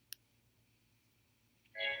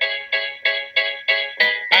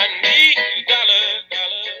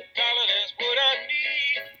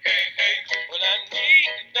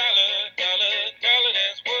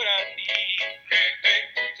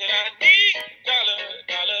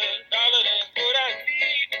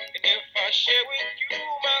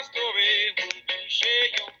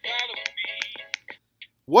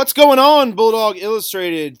What's going on, Bulldog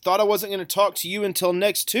Illustrated? Thought I wasn't going to talk to you until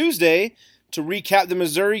next Tuesday to recap the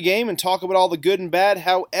Missouri game and talk about all the good and bad.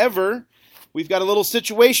 However, we've got a little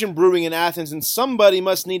situation brewing in Athens, and somebody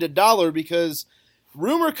must need $1 because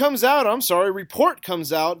report comes out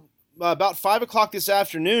about 5 o'clock this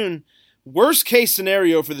afternoon. Worst case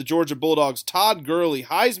scenario for the Georgia Bulldogs, Todd Gurley,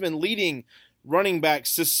 Heisman leading running back,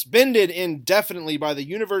 suspended indefinitely by the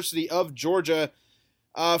University of Georgia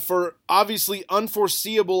for obviously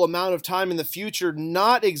unforeseeable amount of time in the future.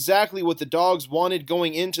 Not exactly what the Dogs wanted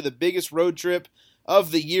going into the biggest road trip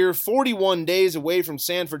of the year, 41 days away from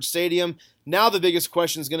Sanford Stadium. Now the biggest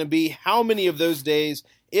question is going to be how many of those days,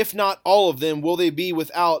 if not all of them, will they be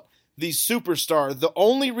without the superstar? The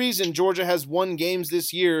only reason Georgia has won games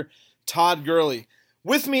this year, Todd Gurley.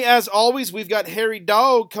 With me, as always, we've got Harry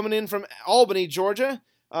Dog coming in from Albany, Georgia.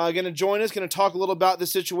 Going to join us, going to talk a little about the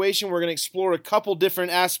situation. We're going to explore a couple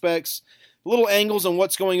different aspects, little angles on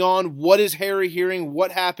what's going on. What is Harry hearing?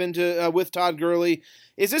 What happened with Todd Gurley?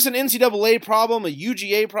 Is this an NCAA problem, a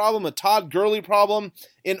UGA problem, a Todd Gurley problem,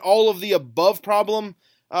 an all of the above problem?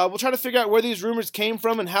 We'll try to figure out where these rumors came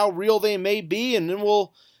from and how real they may be, and then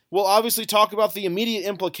we'll obviously talk about the immediate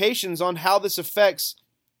implications on how this affects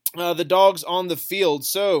the Dogs on the field.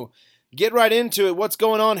 So, get right into it. What's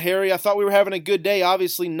going on, Harry? I thought we were having a good day.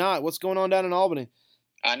 Obviously not. What's going on down in Albany?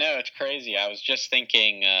 I know, it's crazy. I was just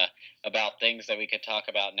thinking about things that we could talk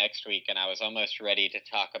about next week, and I was almost ready to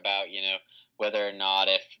talk about, whether or not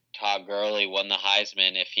if Todd Gurley won the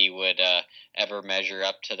Heisman, if he would ever measure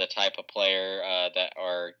up to the type of player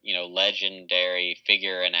legendary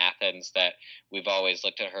figure in Athens that we've always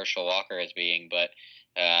looked at Herschel Walker as being, but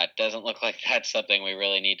it doesn't look like that's something we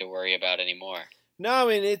really need to worry about anymore. No,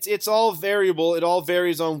 I mean, it's all variable. It all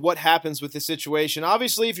varies on what happens with the situation.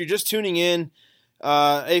 Obviously, if you're just tuning in,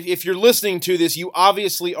 if you're listening to this, you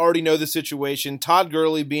obviously already know the situation. Todd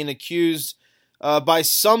Gurley being accused by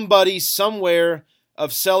somebody somewhere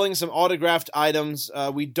of selling some autographed items.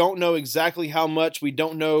 We don't know exactly how much. We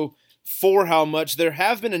don't know for how much. There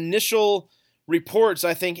have been initial reports.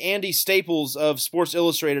 I think Andy Staples of Sports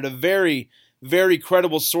Illustrated, a very, very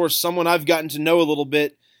credible source, someone I've gotten to know a little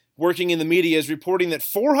bit, working in the media, is reporting that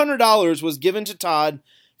 $400 was given to Todd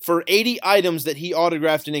for 80 items that he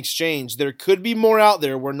autographed in exchange. There could be more out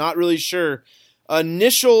there. We're not really sure.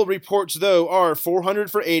 Initial reports, though, are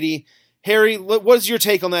 $400 for 80. Harry, what's your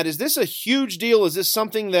take on that? Is this a huge deal? Is this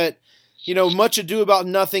something that, much ado about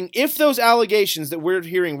nothing? If those allegations that we're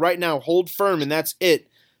hearing right now hold firm and that's it,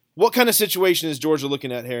 what kind of situation is Georgia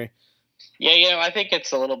looking at, Harry? Yeah, I think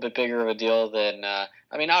it's a little bit bigger of a deal than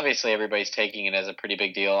obviously everybody's taking it as a pretty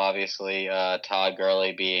big deal. Obviously, Todd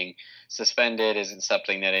Gurley being suspended isn't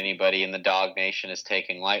something that anybody in the Dog Nation is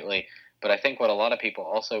taking lightly. But I think what a lot of people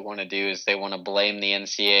also want to do is they want to blame the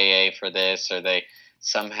NCAA for this, or they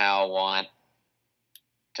somehow want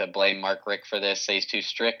to blame Mark Richt for this, say he's too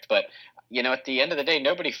strict. But, at the end of the day,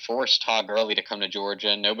 nobody forced Todd Gurley to come to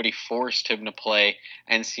Georgia. Nobody forced him to play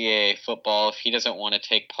NCAA football. If he doesn't want to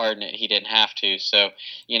take part in it, he didn't have to. So,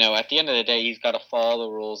 at the end of the day, he's got to follow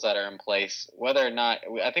the rules that are in place. Whether or not,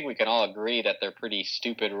 I think we can all agree that they're pretty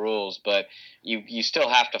stupid rules, but you still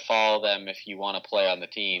have to follow them if you want to play on the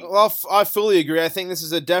team. Well, I fully agree. I think this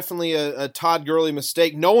is definitely a Todd Gurley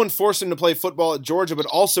mistake. No one forced him to play football at Georgia, but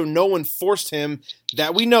also no one forced him,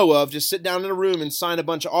 that we know of, to sit down in a room and sign a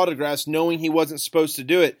bunch of autographs knowing he wasn't supposed to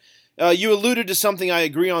do it. You alluded to something I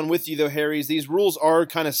agree on with you, though, Harry. These rules are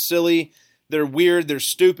kind of silly. They're weird. They're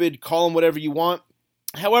stupid. Call them whatever you want.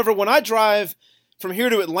 However, when I drive from here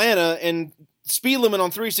to Atlanta and speed limit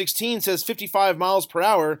on 316 says 55 miles per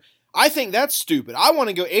hour, I think that's stupid. I want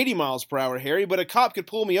to go 80 miles per hour, Harry, but a cop could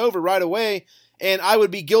pull me over right away, and I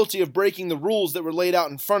would be guilty of breaking the rules that were laid out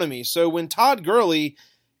in front of me. So when Todd Gurley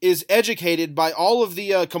is educated by all of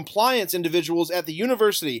the compliance individuals at the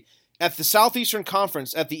university, at the Southeastern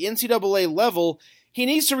Conference, at the NCAA level, he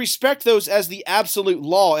needs to respect those as the absolute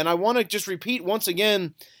law. And I want to just repeat once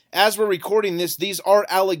again, as we're recording this, these are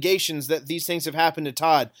allegations that these things have happened to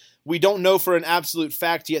Todd. We don't know for an absolute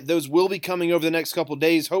fact yet. Those will be coming over the next couple of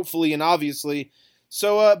days, hopefully and obviously.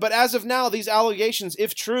 So, but as of now, these allegations,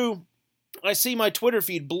 if true, I see my Twitter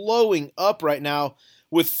feed blowing up right now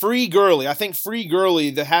with Free Gurley. I think Free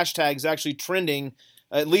Gurley, the hashtag, is actually trending,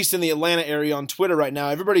 at least in the Atlanta area on Twitter right now.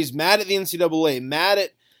 Everybody's mad at the NCAA,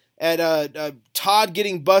 mad at Todd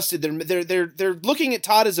getting busted. They're looking at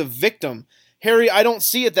Todd as a victim. Harry, I don't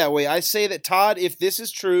see it that way. I say that Todd, if this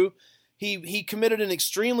is true, he committed an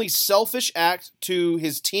extremely selfish act to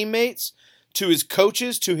his teammates, to his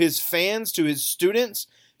coaches, to his fans, to his students,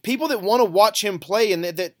 people that want to watch him play and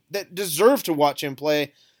that deserve to watch him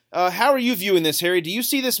play. How are you viewing this, Harry? Do you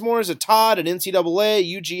see this more as a Todd, an NCAA,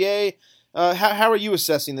 UGA? How are you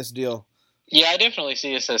assessing this deal? Yeah, I definitely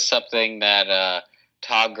see this as something that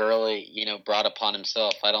Todd Gurley, brought upon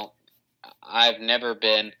himself. I've never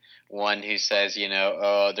been one who says,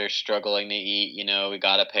 oh, they're struggling to eat, we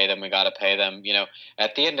got to pay them, we got to pay them.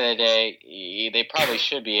 At the end of the day, they probably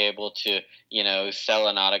should be able to, sell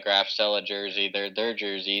an autograph, sell a jersey. They're their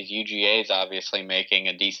jerseys. UGA is obviously making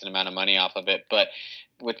a decent amount of money off of it. But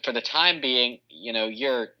for the time being,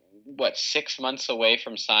 you're, 6 months away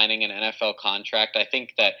from signing an NFL contract. I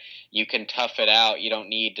think that you can tough it out. You don't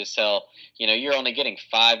need to sell, you're only getting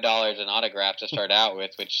 $5 an autograph to start out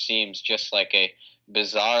with, which seems just like a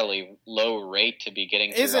bizarrely low rate to be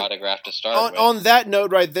getting your autograph to start with. On that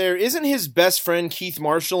note right there, isn't his best friend Keith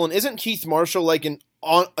Marshall, and isn't Keith Marshall like an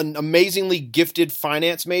amazingly gifted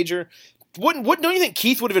finance major? Don't you think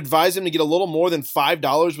Keith would have advised him to get a little more than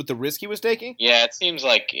 $5 with the risk he was taking? Yeah, it seems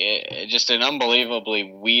like just an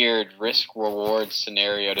unbelievably weird risk-reward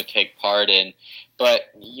scenario to take part in. But,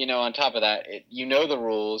 on top of that, the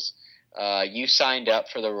rules. You signed up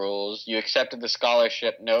for the rules. You accepted the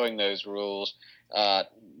scholarship knowing those rules.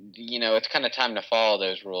 It's kind of time to follow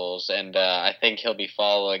those rules. And I think he'll be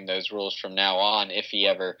following those rules from now on if he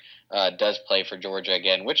ever does play for Georgia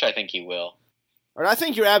again, which I think he will. All right, I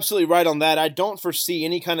think you're absolutely right on that. I don't foresee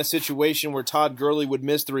any kind of situation where Todd Gurley would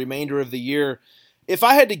miss the remainder of the year. If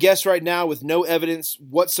I had to guess right now with no evidence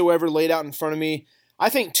whatsoever laid out in front of me, I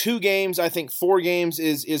think 2 games, I think 4 games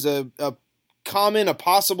is a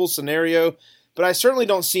possible scenario, but I certainly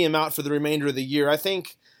don't see him out for the remainder of the year. I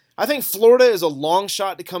think Florida is a long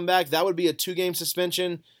shot to come back. That would be a 2-game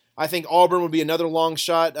suspension. I think Auburn would be another long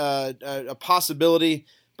shot, a possibility.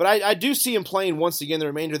 But I do see him playing once again the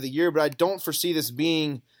remainder of the year, but I don't foresee this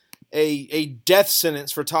being a death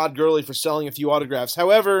sentence for Todd Gurley for selling a few autographs.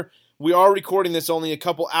 However, we are recording this only a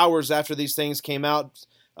couple hours after these things came out.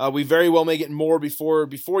 We very well may get more before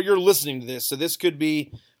you're listening to this, so this could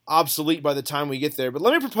be obsolete by the time we get there. But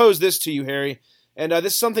let me propose this to you, Harry, and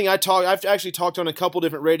this is something I've actually talked on a couple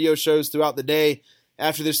different radio shows throughout the day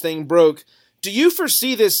after this thing broke. Do you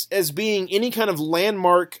foresee this as being any kind of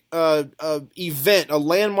landmark event, a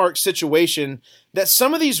landmark situation, that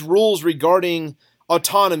some of these rules regarding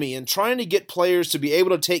autonomy and trying to get players to be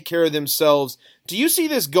able to take care of themselves, do you see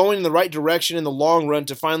this going in the right direction in the long run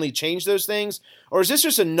to finally change those things? Or is this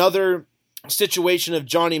just another situation of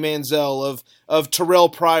Johnny Manziel, of Terrell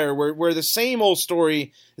Pryor, where the same old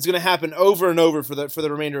story is going to happen over and over for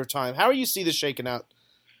the remainder of time? How do you see this shaking out?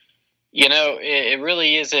 It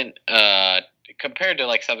really isn't compared to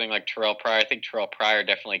like something like Terrell Pryor. I think Terrell Pryor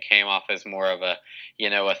definitely came off as more of a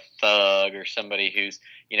thug or somebody who's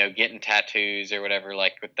getting tattoos or whatever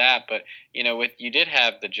like with that. But you did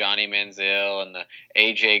have the Johnny Manziel and the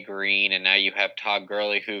AJ Green, and now you have Todd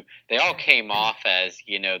Gurley, who they all came off as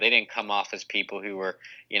they didn't come off as people who were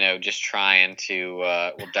just trying to.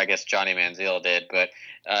 Well, I guess Johnny Manziel did, but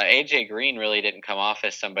AJ Green really didn't come off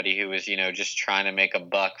as somebody who was just trying to make a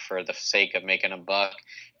buck for the sake of making a buck.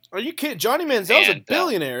 Are you kidding? Johnny Manziel's a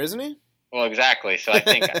billionaire, isn't he? Well, exactly. So I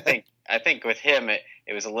think with him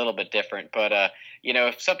it was a little bit different. But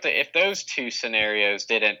if those two scenarios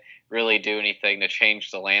didn't really do anything to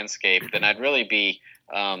change the landscape, then I'd really be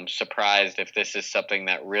surprised if this is something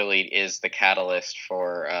that really is the catalyst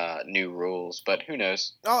for new rules. But who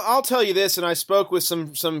knows? I'll tell you this, and I spoke with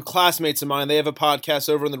some classmates of mine. They have a podcast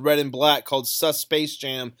over in the Red and Black called Sus Space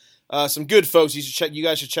Jam. Some good folks. You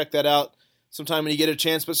guys should check that out sometime when you get a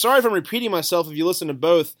chance. But sorry if I'm repeating myself if you listen to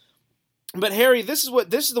both. But Harry, this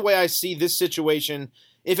is the way I see this situation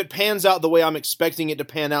if it pans out the way I'm expecting it to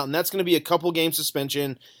pan out, and that's going to be a couple game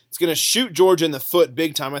suspension. It's going to shoot Georgia in the foot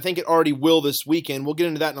big time. I think it already will this weekend. We'll get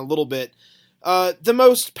into that in a little bit. The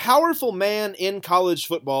most powerful man in college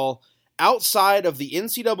football outside of the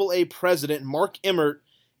NCAA president, Mark Emmert,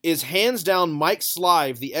 is hands down Mike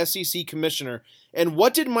Slive, the SEC commissioner. And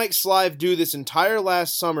what did Mike Slive do this entire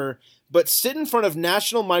last summer but sit in front of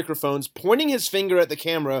national microphones, pointing his finger at the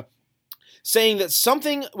camera, saying that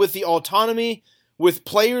something with the autonomy, with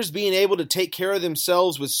players being able to take care of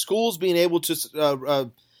themselves, with schools being able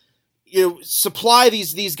to supply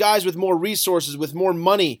these guys with more resources, with more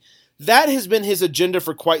money, that has been his agenda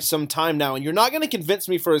for quite some time now. And you're not going to convince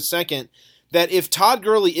me for a second that if Todd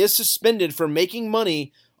Gurley is suspended for making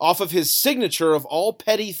money off of his signature of all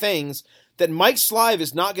petty things, that Mike Slive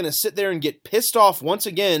is not going to sit there and get pissed off once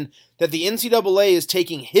again that the NCAA is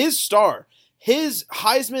taking his star, his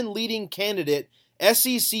Heisman leading candidate,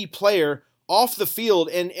 SEC player, off the field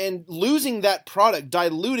and losing that product,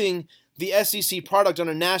 diluting the SEC product on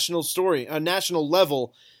a national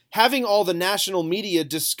level. having all the national media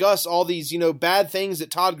discuss all these, bad things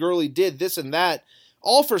that Todd Gurley did, this and that,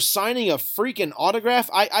 all for signing a freaking autograph.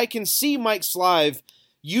 I can see Mike Slive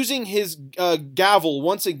using his gavel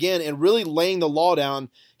once again and really laying the law down.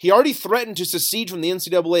 He already threatened to secede from the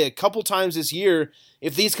NCAA a couple times this year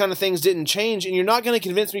if these kind of things didn't change, and you're not going to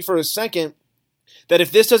convince me for a second that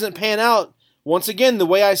if this doesn't pan out, once again, the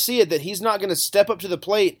way I see it, that he's not going to step up to the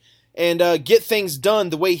plate and get things done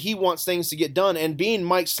the way he wants things to get done. And being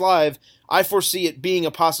Mike Slive, I foresee it being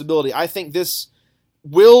a possibility. I think this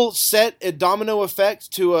will set a domino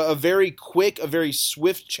effect to a very quick, a very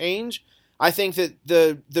swift change. I think that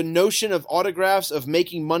the notion of autographs, of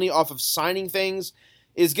making money off of signing things,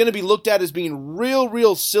 is going to be looked at as being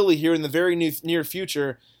real silly here in the very near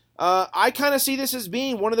future. I kind of see this as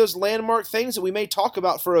being one of those landmark things that we may talk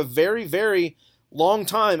about for a very long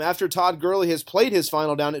time after Todd Gurley has played his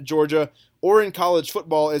final down at Georgia or in college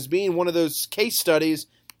football, as being one of those case studies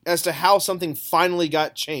as to how something finally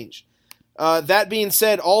got changed. That being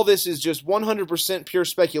said, all this is just 100% pure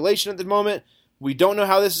speculation at the moment. We don't know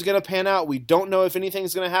how this is going to pan out. We don't know if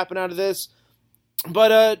anything's going to happen out of this.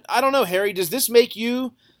 But I don't know, Harry. Does this make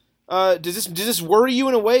you? Does this worry you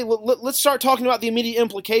in a way? Let's start talking about the immediate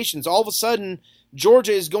implications. All of a sudden,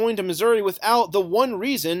 Georgia is going to Missouri without the one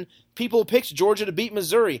reason people picked Georgia to beat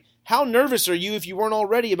Missouri. How nervous are you, if you weren't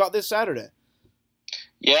already, about this Saturday?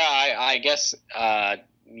 Yeah, I guess.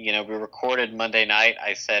 We recorded Monday night.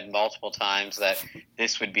 I said multiple times that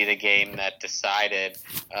this would be the game that decided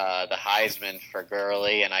the Heisman for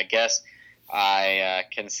Gurley, and I guess I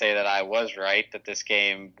can say that I was right, that this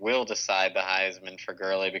game will decide the Heisman for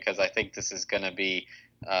Gurley, because I think this is going to be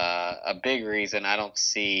a big reason. I don't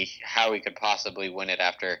see how he could possibly win it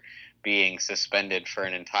after being suspended for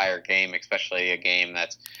an entire game, especially a game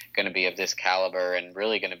that's going to be of this caliber and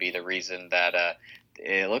really going to be the reason that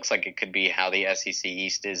it looks like it could be how the SEC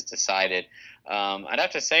East is decided. I'd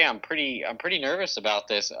have to say I'm pretty nervous about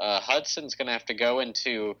this. Hudson's going to have to go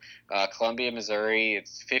into Columbia, Missouri.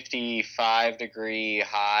 It's 55-degree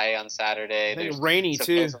high on Saturday. There's rainy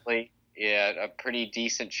too. Yeah, a pretty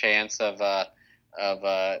decent chance of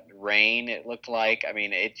rain. It looked like. I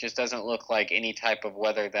mean, it just doesn't look like any type of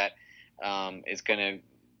weather that is going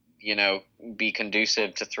to be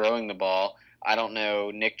conducive to throwing the ball. I don't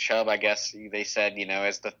know. Nick Chubb, I guess they said,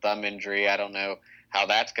 has the thumb injury. I don't know how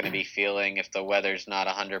that's going to be feeling if the weather's not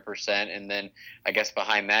 100%. And then I guess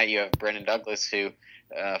behind that you have Brendan Douglas, who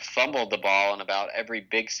fumbled the ball in about every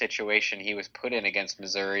big situation he was put in against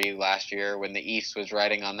Missouri last year when the East was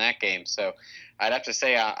riding on that game. So I'd have to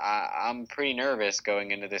say I'm pretty nervous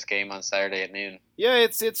going into this game on Saturday at noon. Yeah,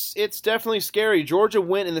 it's definitely scary. Georgia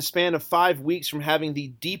went in the span of 5 weeks from having the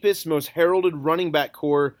deepest, most heralded running back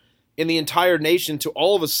core in the entire nation to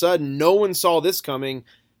all of a sudden, no one saw this coming,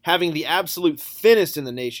 having the absolute thinnest in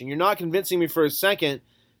the nation. You're not convincing me for a second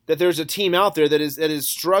that there's a team out there that is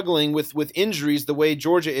struggling with injuries the way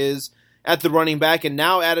Georgia is at the running back, and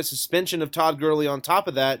now add a suspension of Todd Gurley on top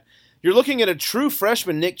of that. You're looking at a true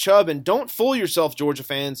freshman, Nick Chubb, and don't fool yourself, Georgia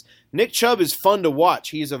fans. Nick Chubb is fun to watch.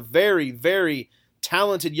 He is a very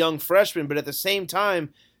talented young freshman, but at the same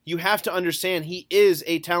time, you have to understand he is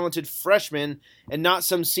a talented freshman and not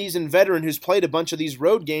some seasoned veteran who's played a bunch of these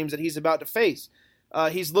road games that he's about to face.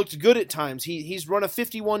 He's looked good at times. He's run a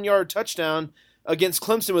 51-yard touchdown against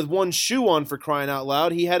Clemson with one shoe on, for crying out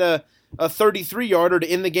loud. He had a 33-yarder to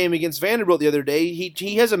end the game against Vanderbilt the other day.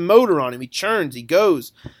 He has a motor on him. He churns. He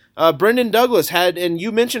goes. Brendan Douglas had, and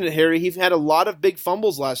you mentioned it, Harry, he's had a lot of big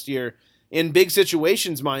fumbles last year in big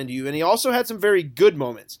situations, mind you, and he also had some very good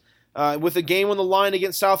moments. With a game on the line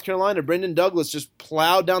against South Carolina, Brendan Douglas just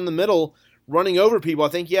plowed down the middle, running over people. I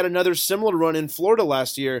think he had another similar run in Florida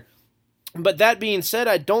last year. But that being said,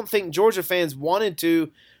 I don't think Georgia fans wanted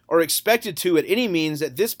to or expected to at any means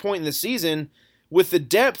at this point in the season, with the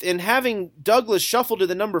depth and having Douglas shuffled to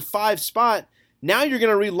the number 5 spot. Now you're going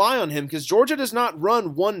to rely on him because Georgia does not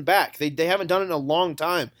run one back. They haven't done it in a long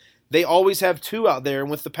time. They always have 2 out there. And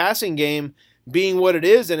with the passing game being what it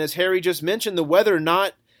is, and as Harry just mentioned, the weather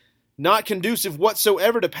not conducive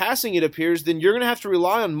whatsoever to passing, it appears, then you're going to have to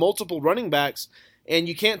rely on multiple running backs. And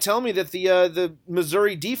you can't tell me that the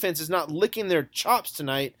Missouri defense is not licking their chops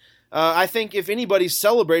tonight. I think if anybody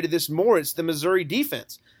celebrated this more, it's the Missouri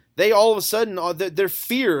defense. They all of a sudden, their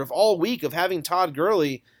fear of all week of having Todd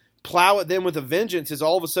Gurley plow at them with a vengeance is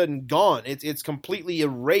all of a sudden gone. It's completely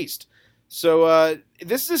erased. So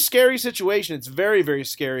this is a scary situation. It's very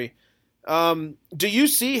scary. Do you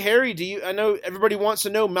see, Harry, I know everybody wants to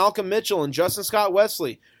know Malcolm Mitchell and Justin Scott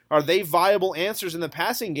Wesley. Are they viable answers in the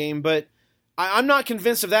passing game? But I'm not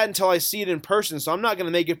convinced of that until I see it in person, so I'm not going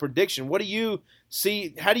to make a prediction. What do you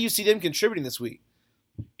see? How do you see them contributing this week?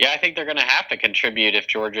 Yeah, I think they're going to have to contribute if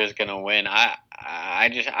Georgia is going to win.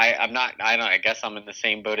 I'm not. I don't. I guess I'm in the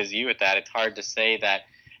same boat as you with that. It's hard to say that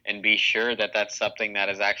and be sure that that's something that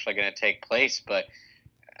is actually going to take place. But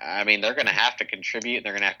I mean, they're going to have to contribute.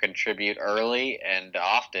 They're going to have to contribute early and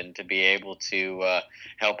often to be able to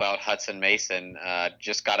help out Hudson Mason.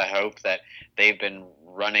 Just got to hope that they've been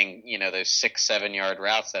running, those 6-7 yard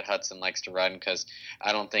routes that Hudson likes to run, because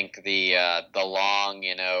I don't think the long,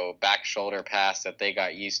 back shoulder pass that they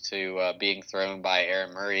got used to being thrown by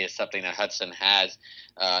Aaron Murray is something that Hudson has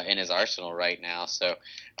in his arsenal right now. So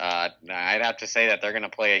I'd have to say that they're going to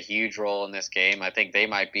play a huge role in this game. I think they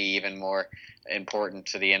might be even more important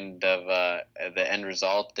to the end of the end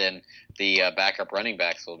result than the backup running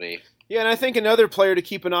backs will be. Yeah, and I think another player to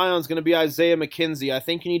keep an eye on is going to be Isaiah McKenzie. I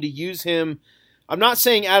think you need to use him. I'm not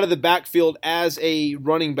saying out of the backfield as a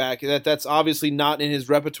running back. That's obviously not in his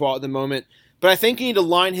repertoire at the moment. But I think you need to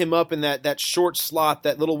line him up in that short slot,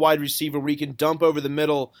 that little wide receiver where he can dump over the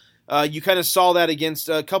middle. You kind of saw that against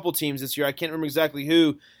a couple teams this year. I can't remember exactly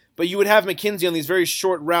who. But you would have McKenzie on these very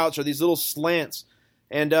short routes or these little slants.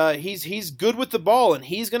 And he's good with the ball, and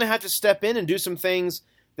he's going to have to step in and do some things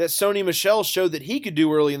that Sony Michel showed that he could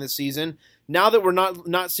do early in the season. Now that we're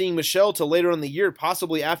not seeing Michel till later in the year,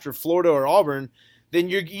 possibly after Florida or Auburn, then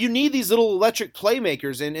you need these little electric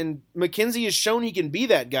playmakers, and McKenzie has shown he can be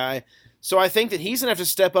that guy. So I think that he's going to have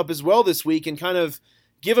to step up as well this week and kind of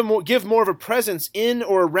give more of a presence in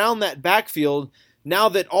or around that backfield. Now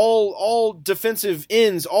that all defensive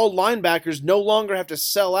ends, all linebackers no longer have to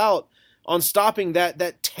sell out on stopping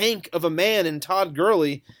that tank of a man in Todd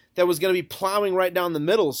Gurley that was going to be plowing right down the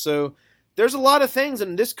middle. So there's a lot of things,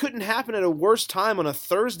 and this couldn't happen at a worse time on a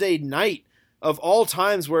Thursday night of all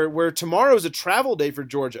times where tomorrow is a travel day for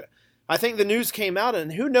Georgia. I think the news came out,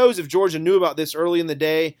 and who knows if Georgia knew about this early in the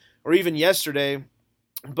day or even yesterday.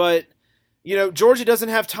 But, Georgia doesn't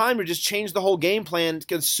have time to just change the whole game plan,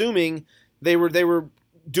 assuming they were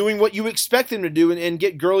doing what you expect them to do and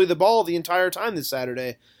get Gurley the ball the entire time this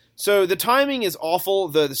Saturday. So the timing is awful.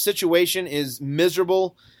 The situation is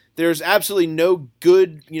miserable. There's absolutely no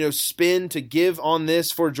good, spin to give on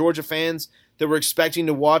this for Georgia fans that were expecting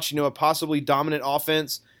to watch, a possibly dominant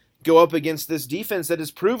offense go up against this defense that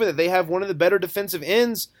has proven that they have one of the better defensive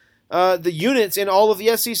ends, the units in all of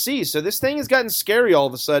the SEC. So this thing has gotten scary all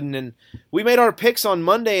of a sudden. And we made our picks on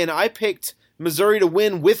Monday, and I picked Missouri to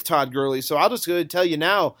win with Todd Gurley. So I'll just go ahead and tell you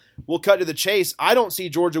now, we'll cut to the chase. I don't see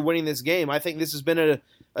Georgia winning this game. I think this has been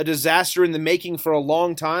a disaster in the making for a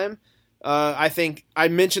long time. I think I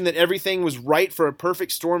mentioned that everything was right for a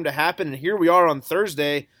perfect storm to happen, and here we are on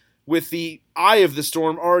Thursday with the eye of the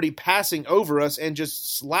storm already passing over us and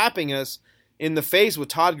just slapping us in the face with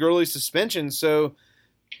Todd Gurley's suspension. So,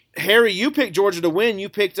 Harry, you picked Georgia to win. You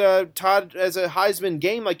picked Todd as a Heisman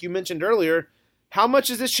game like you mentioned earlier. How much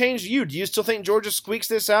has this changed you? Do you still think Georgia squeaks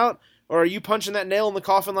this out, or are you punching that nail in the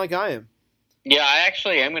coffin like I am? Yeah, I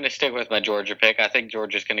actually am going to stick with my Georgia pick. I think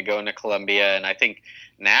Georgia's going to go into Columbia, and I think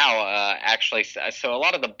now, so a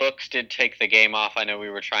lot of the books did take the game off. I know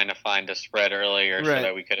we were trying to find a spread earlier so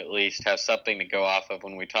that we could at least have something to go off of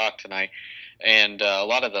when we talk tonight. And a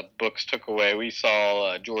lot of the books took away. We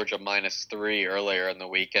saw Georgia -3 earlier in the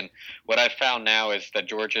week, and what I found now is that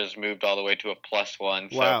Georgia's moved all the way to a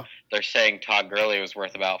 +1. So wow. They're saying Todd Gurley was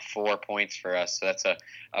worth about 4 points for us. So that's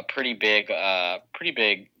a pretty big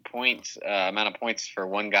points amount of points for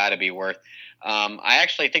one guy to be worth. I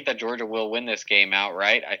actually think that Georgia will win this game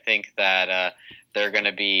outright. I think that they're going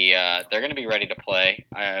to be ready to play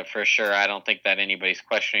for sure. I don't think that anybody's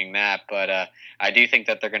questioning that, but I do think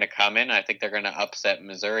that they're going to come in. I think they're going to upset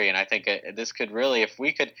Missouri, and I think this could really, if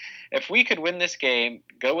we could win this game,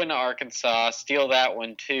 go into Arkansas, steal that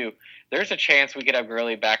one too. There's a chance we could have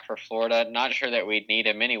Gurley back for Florida. Not sure that we'd need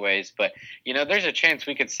him anyways, but there's a chance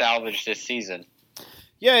we could salvage this season.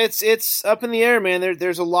 Yeah, it's up in the air, man.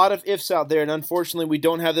 There's a lot of ifs out there, and unfortunately we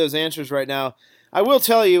don't have those answers right now. I will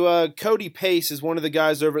tell you, Cody Pace is one of the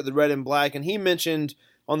guys over at the Red and Black, and he mentioned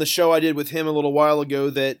on the show I did with him a little while ago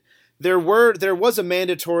that there was a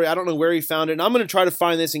mandatory, I don't know where he found it, and I'm going to try to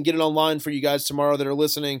find this and get it online for you guys tomorrow that are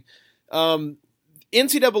listening.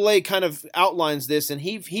 NCAA kind of outlines this, and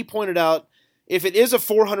he pointed out if it is a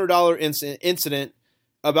 $400 incident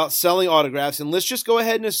about selling autographs, and let's just go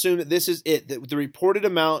ahead and assume that this is it, that the reported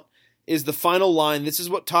amount is the final line. This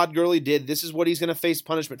is what Todd Gurley did. This is what he's going to face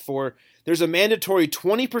punishment for. There's a mandatory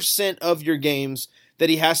 20% of your games that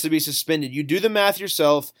he has to be suspended. You do the math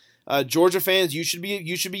yourself. Georgia fans, you should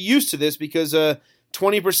be used to this because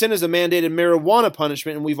 20% is a mandated marijuana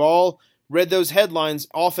punishment, and we've all read those headlines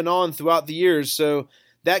off and on throughout the years. So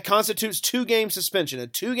that constitutes 2-game suspension. A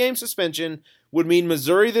 2-game suspension would mean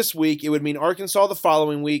Missouri this week. It would mean Arkansas the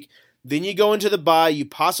following week. Then you go into the bye. You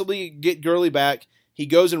possibly get Gurley back. He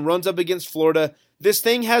goes and runs up against Florida. This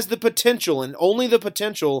thing has the potential, and only the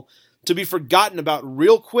potential, to be forgotten about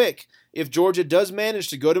real quick if Georgia does manage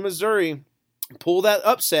to go to Missouri, pull that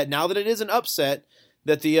upset. Now that it is an upset,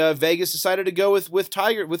 that the Vegas decided to go with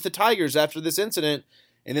the Tigers after this incident,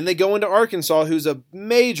 and then they go into Arkansas, who's a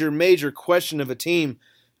major question of a team.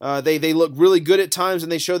 They look really good at times,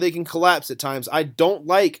 and they show they can collapse at times. I don't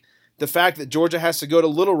like the fact that Georgia has to go to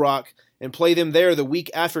Little Rock and play them there the week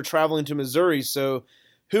after traveling to Missouri. So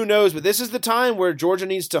who knows? But this is the time where Georgia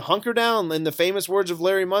needs to hunker down. In the famous words of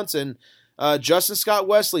Larry Munson, Justin Scott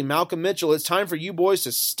Wesley, Malcolm Mitchell, it's time for you boys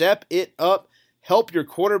to step it up. Help your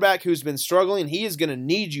quarterback who's been struggling. He is going to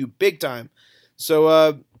need you big time.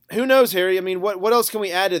 So who knows, Harry? I mean, what else can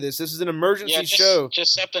we add to this? This is an emergency show.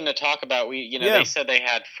 Just something to talk about. They said they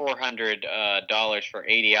had $400 for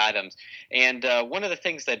 80 items, and one of the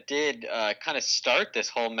things that did kind of start this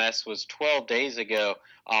whole mess was 12 days ago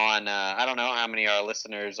on I don't know how many of our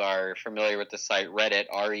listeners are familiar with the site Reddit,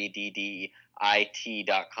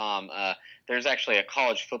 reddit.com. There's actually a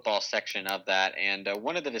college football section of that, and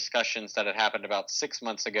one of the discussions that had happened about 6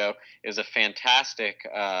 months ago is a fantastic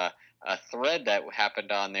a thread that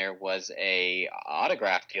happened on there was a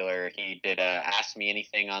autograph dealer. He did Ask Me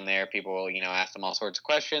Anything on there. People, asked him all sorts of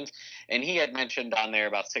questions. And he had mentioned on there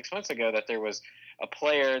about 6 months ago that there was a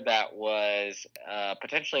player that was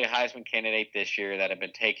potentially a Heisman candidate this year that had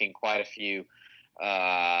been taking quite a few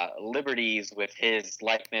liberties with his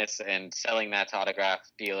likeness and selling that to autograph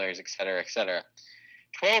dealers, et cetera, et cetera.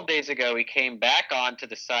 12 days ago, he came back onto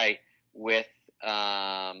the site with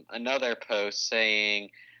another post saying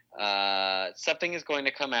something is going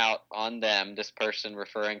to come out on them, this person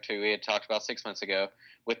referring to, we had talked about 6 months ago,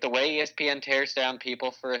 with the way ESPN tears down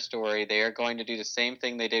people for a story, they are going to do the same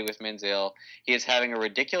thing they did with Menzel. He is having a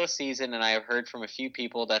ridiculous season, and I have heard from a few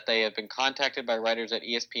people that they have been contacted by writers at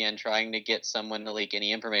ESPN trying to get someone to leak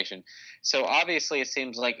any information. So obviously it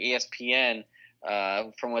seems like ESPN,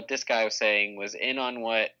 from what this guy was saying, was in on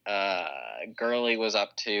what Gurley was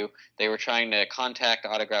up to. They were trying to contact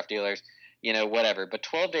autograph dealers, whatever. But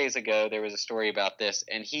 12 days ago, there was a story about this,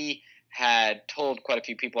 and he had told quite a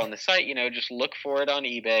few people on the site, just look for it on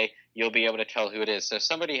eBay. You'll be able to tell who it is. So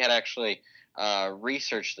somebody had actually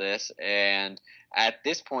researched this, and at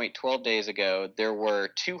this point, 12 days ago, there were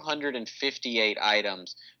 258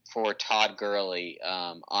 items for Todd Gurley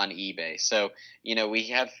on eBay. So, we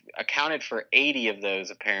have accounted for 80 of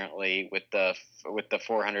those apparently with the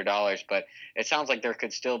 $400, but it sounds like there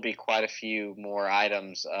could still be quite a few more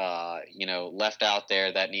items, left out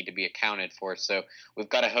there that need to be accounted for. So we've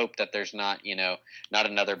got to hope that there's not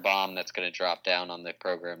another bomb that's going to drop down on the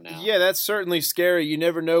program now. Yeah, that's certainly scary. You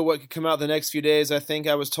never know what could come out the next few days. I think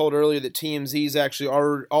I was told earlier that TMZ is actually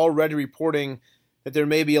already reporting that there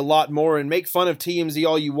may be a lot more, and make fun of TMZ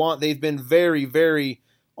all you want. They've been very, very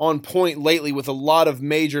on point lately with a lot of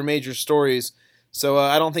major stories. So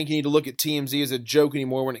I don't think you need to look at TMZ as a joke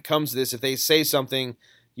anymore when it comes to this. If they say something,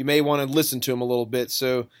 you may want to listen to them a little bit.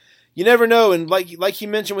 So you never know. And like you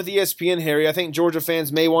mentioned with ESPN, Harry, I think Georgia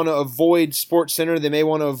fans may want to avoid SportsCenter. They may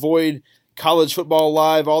want to avoid College Football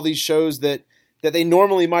Live, all these shows that they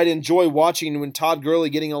normally might enjoy watching when Todd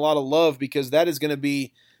Gurley getting a lot of love, because that is going to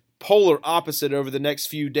be polar opposite over the next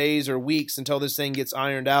few days or weeks until this thing gets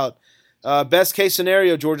ironed out. Best case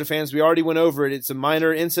scenario, Georgia fans, we already went over it. It's a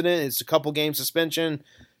minor incident. It's a couple game suspension.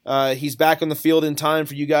 He's back on the field in time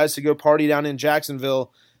for you guys to go party down in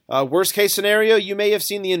Jacksonville. Worst case scenario, you may have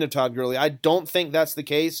seen the end of Todd Gurley. I don't think that's the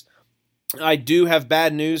case. I do have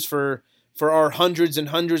bad news for our hundreds and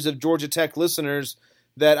hundreds of Georgia Tech listeners,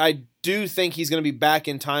 that I do think he's going to be back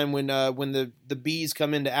in time when the Bees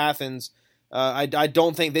come into Athens. I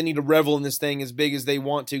don't think they need to revel in this thing as big as they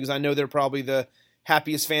want to, because I know they're probably the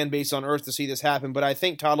happiest fan base on earth to see this happen. But I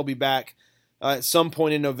think Todd will be back at some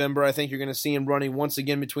point in November. I think you're going to see him running once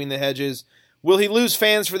again between the hedges. Will he lose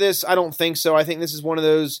fans for this? I don't think so. I think this is one of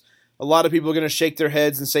those, a lot of people are going to shake their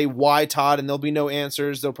heads and say, why Todd? And there'll be no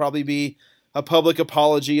answers. There'll probably be a public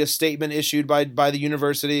apology, a statement issued by the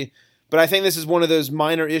university. But I think this is one of those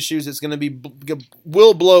minor issues that's going to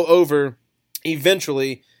will blow over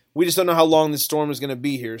eventually. We just don't know how long this storm is going to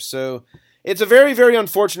be here. So it's a very, very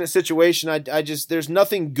unfortunate situation. There's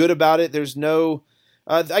nothing good about it. There's no,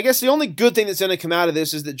 I guess the only good thing that's going to come out of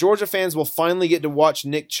this is that Georgia fans will finally get to watch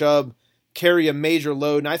Nick Chubb carry a major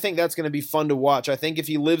load. And I think that's going to be fun to watch. I think if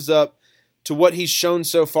he lives up to what he's shown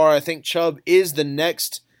so far, I think Chubb is the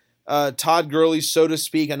next Todd Gurley, so to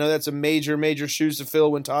speak. I know that's a major shoes to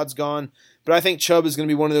fill when Todd's gone, but I think Chubb is going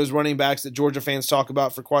to be one of those running backs that Georgia fans talk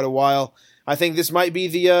about for quite a while. I think this might be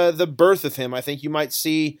the birth of him. I think you might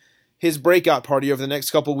see his breakout party over the next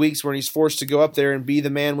couple of weeks when he's forced to go up there and be the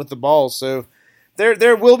man with the ball. So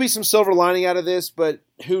there will be some silver lining out of this, but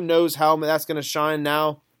who knows how that's going to shine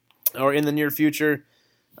now or in the near future.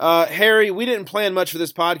 Harry, we didn't plan much for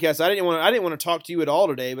this podcast. I didn't want to talk to you at all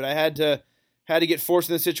today, but I had to get forced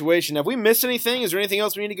in this situation. Have we missed anything? Is there anything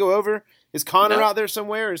else we need to go over? Is Connor out there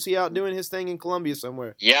somewhere, or is he out doing his thing in Columbia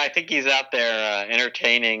somewhere? Yeah, I think he's out there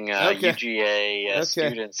entertaining UGA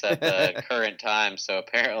students at the current time. So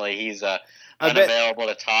apparently he's unavailable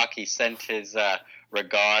to talk. He sent his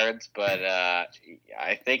regards, but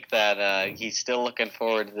I think that he's still looking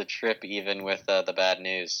forward to the trip, even with the bad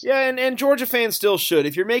news. Yeah, and Georgia fans still should.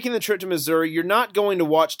 If you're making the trip to Missouri, you're not going to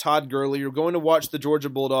watch Todd Gurley. You're going to watch the Georgia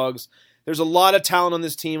Bulldogs. There's a lot of talent on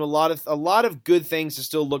this team, a lot of good things to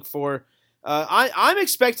still look for. I'm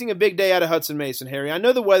expecting a big day out of Hudson Mason, Harry. I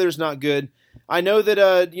know the weather's not good. I know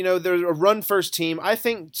that there's a run-first team. I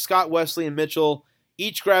think Scott Wesley and Mitchell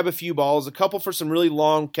each grab a few balls, a couple for some really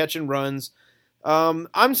long catch and runs.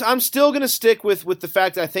 I'm still going to stick with the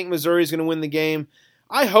fact that I think Missouri is going to win the game.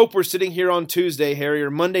 I hope we're sitting here on Tuesday, Harry, or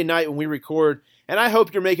Monday night when we record, and I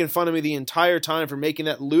hope you're making fun of me the entire time for making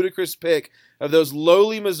that ludicrous pick of those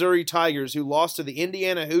lowly Missouri Tigers who lost to the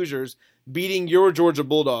Indiana Hoosiers, beating your Georgia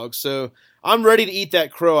Bulldogs. So I'm ready to eat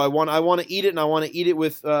that crow. I want to eat it, and I want to eat it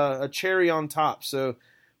with a cherry on top. So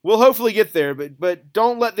we'll hopefully get there, but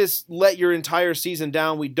don't let your entire season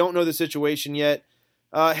down. We don't know the situation yet.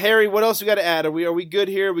 Harry, what else we got to add? Are we good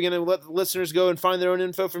here? Are we going to let the listeners go and find their own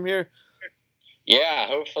info from here? Yeah,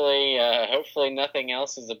 hopefully nothing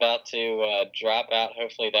else is about to drop out.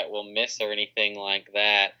 Hopefully that we'll miss or anything like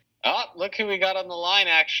that. Oh, look who we got on the line,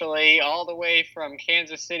 actually, all the way from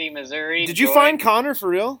Kansas City, Missouri. Did you find Connor for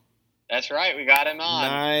real? That's right, we got him on.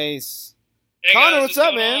 Nice. Hey Connor, guys, what's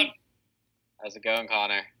up, man? How's it going,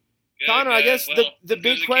 Connor? Good, Connor, I guess the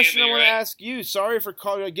big question I want to right? ask you, sorry for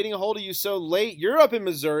getting a hold of you so late. You're up in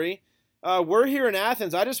Missouri. We're here in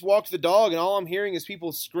Athens. I just walked the dog, and all I'm hearing is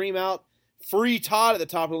people scream out, "Free Todd" at the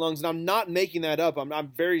top of the lungs, and I'm not making that up.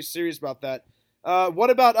 I'm very serious about that. What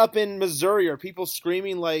about up in Missouri? Are people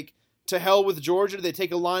screaming like, "To hell with Georgia"? Do they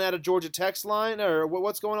take a line out of Georgia text line, or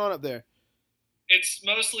what's going on up there? It's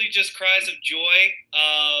mostly just cries of joy.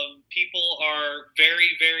 People are very,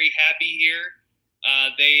 very happy here.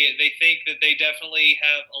 They think that they definitely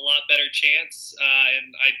have a lot better chance,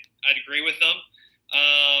 and I'd agree with them.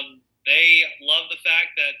 They love the fact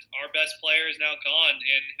that our best player is now gone,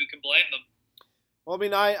 and who can blame them? Well, I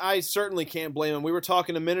mean, I certainly can't blame them. We were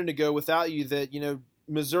talking a minute ago without you that,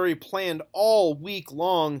 Missouri planned all week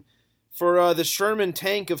long for the Sherman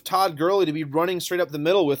tank of Todd Gurley to be running straight up the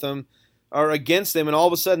middle with them or against them, and all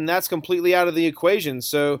of a sudden that's completely out of the equation.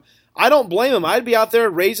 So I don't blame them. I'd be out there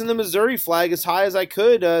raising the Missouri flag as high as I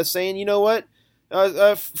could, saying, you know what,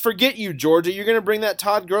 forget you, Georgia. You're going to bring that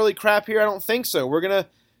Todd Gurley crap here? I don't think so. We're going to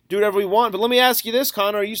do whatever we want. But let me ask you this,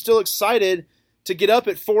 Connor. Are you still excited to get up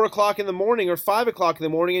at 4 o'clock in the morning or 5 o'clock in the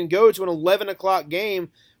morning and go to an 11 o'clock game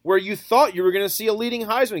where you thought you were going to see a leading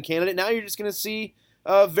Heisman candidate? Now you're just going to see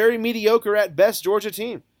a very mediocre at best Georgia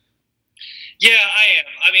team. Yeah, I am.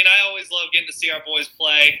 I mean, I always love getting to see our boys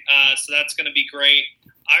play, so that's going to be great.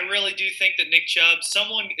 I really do think that Nick Chubb,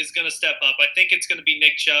 someone is going to step up. I think it's going to be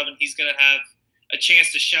Nick Chubb, and he's going to have a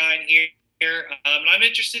chance to shine here. And I'm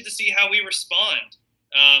interested to see how we respond.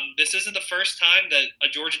 This isn't the first time that a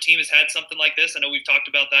Georgia team has had something like this. I know we've talked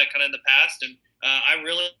about that kind of in the past, and I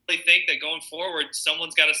really think that going forward,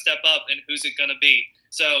 someone's got to step up, and who's it going to be?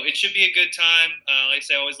 So it should be a good time. Like I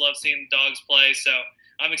say, I always love seeing the Dogs play, so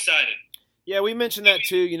I'm excited. Yeah, we mentioned that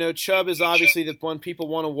too. Chubb is obviously the one people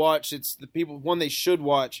want to watch. It's the one they should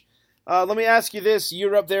watch. Let me ask you this.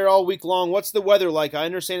 You're up there all week long. What's the weather like? I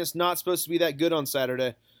understand it's not supposed to be that good on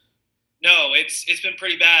Saturday. No, it's been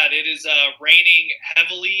pretty bad. It is raining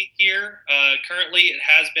heavily here. Currently, it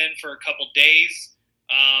has been for a couple days.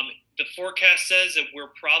 The forecast says that we're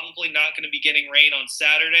probably not going to be getting rain on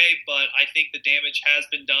Saturday, but I think the damage has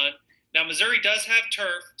been done. Now, Missouri does have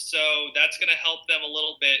turf, so that's going to help them a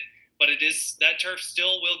little bit, but that turf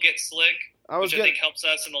still will get slick, which I think helps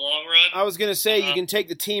us in the long run. I was going to say you can take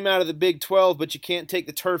the team out of the Big 12, but you can't take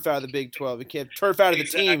the turf out of the Big 12. You can't turf out of the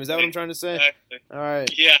team. Is that what I'm trying to say? Exactly. All right.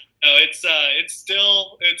 Yeah. No, it's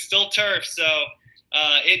still turf. So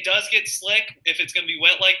it does get slick if it's going to be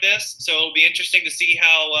wet like this. So it'll be interesting to see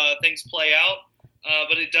how things play out.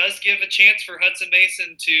 But it does give a chance for Hudson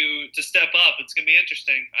Mason to step up. It's going to be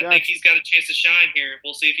interesting. I think he's got a chance to shine here.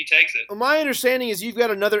 We'll see if he takes it. Well, my understanding is you've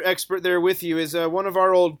got another expert there with you. Is one of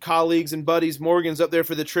our old colleagues and buddies, Morgan's up there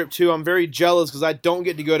for the trip too. I'm very jealous because I don't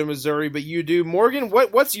get to go to Missouri, but you do. Morgan,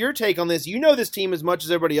 what's your take on this? You know this team as much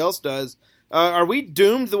as everybody else does. Are we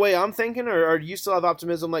doomed the way I'm thinking, or do you still have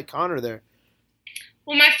optimism like Connor there?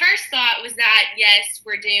 Well, my first thought was that, yes,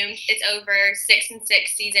 we're doomed. It's over. 6-6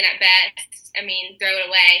 season at best. I mean, throw it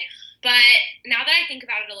away. But now that I think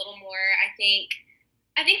about it a little more, I think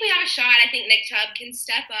we have a shot. I think Nick Chubb can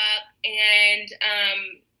step up. And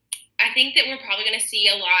I think that we're probably going to see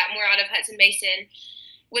a lot more out of Hudson Mason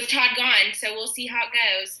with Todd gone. So we'll see how it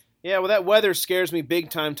goes. Yeah, well, that weather scares me big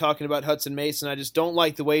time talking about Hudson Mason. I just don't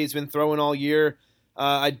like the way he's been throwing all year.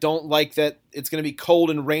 I don't like that it's going to be cold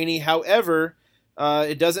and rainy. However,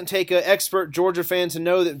 it doesn't take an expert Georgia fan to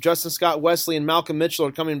know that Justin Scott Wesley and Malcolm Mitchell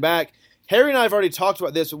are coming back. Harry and I have already talked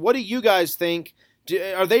about this. But what do you guys think?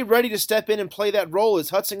 Are they ready to step in and play that role?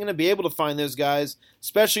 Is Hudson going to be able to find those guys,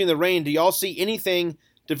 especially in the rain? Do y'all see anything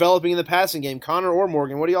developing in the passing game? Connor or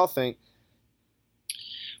Morgan, what do y'all think?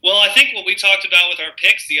 Well, I think what we talked about with our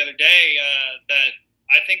picks the other day, that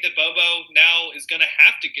I think that Bobo now is going to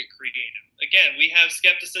have to get creative. Again, we have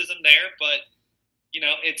skepticism there, but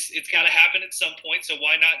it's got to happen at some point, so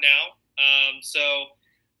why not now? So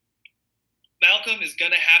Malcolm is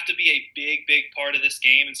going to have to be a big part of this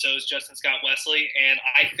game, and so is Justin Scott Wesley, and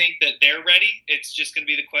I think that they're ready. It's just going to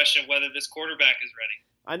be the question of whether this quarterback is ready.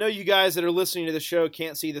 I know you guys that are listening to the show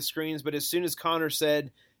can't see the screens, but as soon as Connor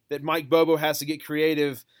said that Mike Bobo has to get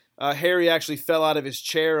creative, Harry actually fell out of his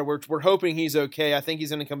chair. We're hoping he's okay. I think he's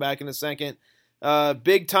going to come back in a second.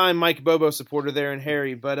 Big-time Mike Bobo supporter there in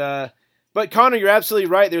Harry, But Connor, you're absolutely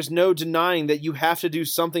right. There's no denying that you have to do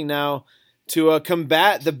something now to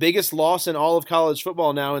combat the biggest loss in all of college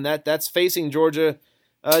football now, and that's facing Georgia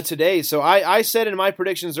today. So I said in my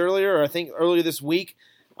predictions earlier, or I think earlier this week,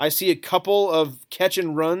 I see a couple of catch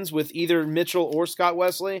and runs with either Mitchell or Scott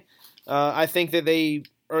Wesley. I think that they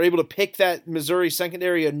are able to pick that Missouri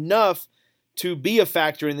secondary enough to be a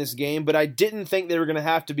factor in this game, but I didn't think they were going to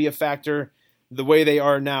have to be a factor the way they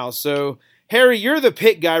are now. So Harry, you're the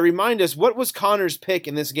pick guy. Remind us, what was Connor's pick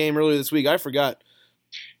in this game earlier this week? I forgot.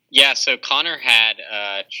 Yeah, so Connor had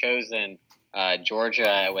chosen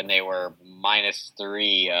Georgia when they were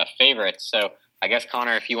 -3 favorites. So I guess,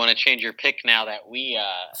 Connor, if you want to change your pick now that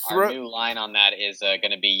our new line on that is going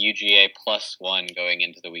to be UGA +1 going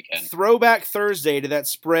into the weekend. Throwback Thursday to that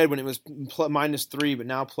spread when it was -3, but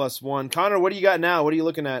now +1. Connor, what do you got now? What are you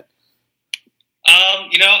looking at?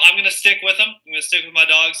 I'm going to stick with them. I'm going to stick with my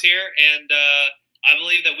dogs here, and I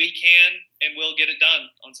believe that we can and will get it done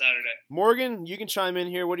on Saturday. Morgan, you can chime in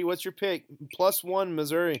here. What's your pick? +1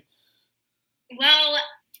 Missouri. Well,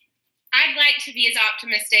 I'd like to be as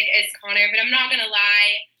optimistic as Connor, but I'm not going to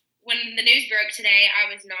lie. When the news broke today,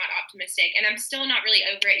 I was not optimistic, and I'm still not really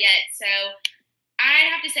over it yet. So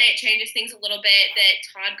I'd have to say it changes things a little bit that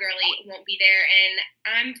Todd Gurley won't be there, and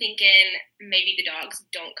I'm thinking maybe the dogs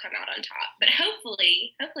don't come out on top. But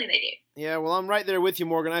hopefully they do. Yeah, well, I'm right there with you,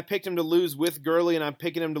 Morgan. I picked him to lose with Gurley, and I'm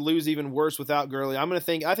picking him to lose even worse without Gurley. I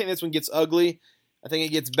think this one gets ugly. I think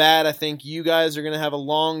it gets bad. I think you guys are going to have a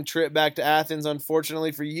long trip back to Athens,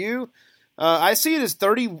 unfortunately for you. I see it as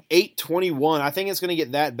 38-21. I think it's going to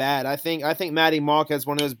get that bad. I think Matty Mock has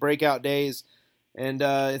one of those breakout days, and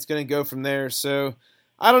it's going to go from there. So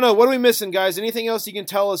I don't know. What are we missing, guys? Anything else you can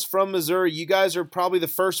tell us from Missouri? You guys are probably the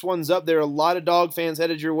first ones up there. A lot of Dog fans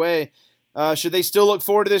headed your way. Should they still look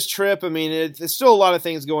forward to this trip? I mean, there's still a lot of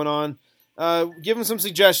things going on. Give them some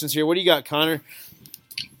suggestions here. What do you got, Connor?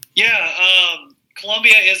 Yeah,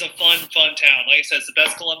 Columbia is a fun town. Like I said, it's the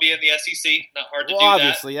best Columbia in the SEC. Not hard to do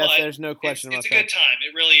obviously, that. There's no question about that. It's a good time.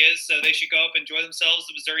 It really is. So they should go up and enjoy themselves.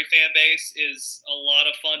 The Missouri fan base is a lot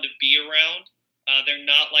of fun to be around. They're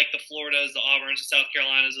not like the Floridas, the Auburns, the South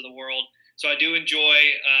Carolinas of the world. So I do enjoy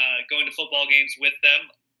going to football games with them.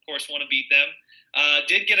 Of course, want to beat them.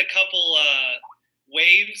 Did get a couple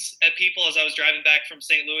waves at people as I was driving back from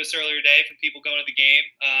St. Louis earlier today from people going to the game.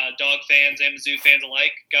 Dog fans and Mizzou fans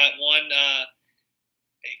alike. Got one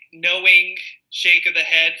knowing shake of the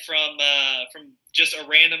head from just a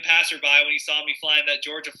random passerby when he saw me flying that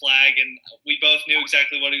Georgia flag, and we both knew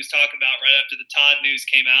exactly what he was talking about right after the Todd news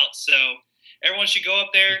came out. So everyone should go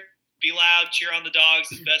up there, be loud, cheer on the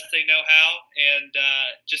dogs as best they know how, and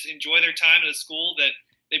just enjoy their time at a school that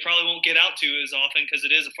they probably won't get out to as often because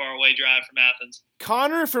it is a faraway drive from Athens.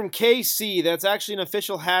 Connor from KC. That's actually an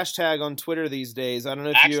official hashtag on Twitter these days. I don't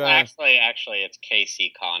know if Actually, it's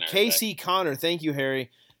KC Connor. KC Connor. Thank you, Harry.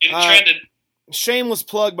 It trended. Shameless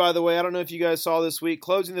plug, by the way. I don't know if you guys saw this week.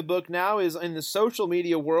 Closing the Book now is in the social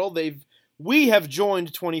media world. We have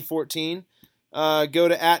joined 2014. Go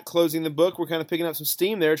to @Closing the Book. We're kind of picking up some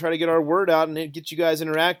steam there, try to get our word out and get you guys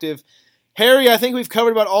interactive. Harry, I think we've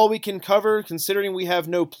covered about all we can cover, considering we have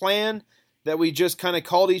no plan, that we just kind of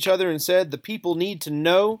called each other and said the people need to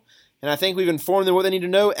know. And I think we've informed them what they need to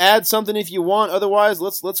know. Add something if you want. Otherwise,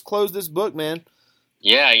 let's close this book, man.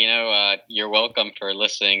 Yeah, you're welcome for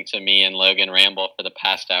listening to me and Logan ramble for the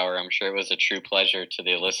past hour. I'm sure it was a true pleasure to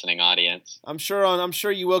the listening audience. I'm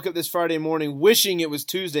sure you woke up this Friday morning wishing it was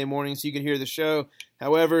Tuesday morning so you could hear the show.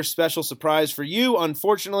 However, special surprise for you.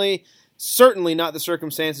 Unfortunately, certainly not the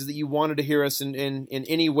circumstances that you wanted to hear us in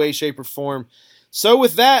any way, shape, or form. So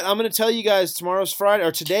with that, I'm going to tell you guys tomorrow's Friday,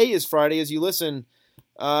 or today is Friday as you listen.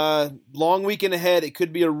 Long weekend ahead. It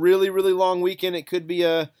could be a really, really long weekend. It could be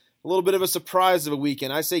a little bit of a surprise of a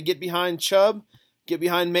weekend. I say get behind Chubb, get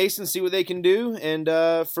behind Mason, see what they can do. And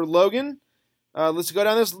for Logan, let's go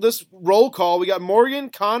down this roll call. We got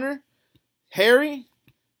Morgan, Connor, Harry.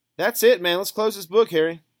 That's it, man. Let's close this book,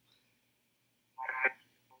 Harry.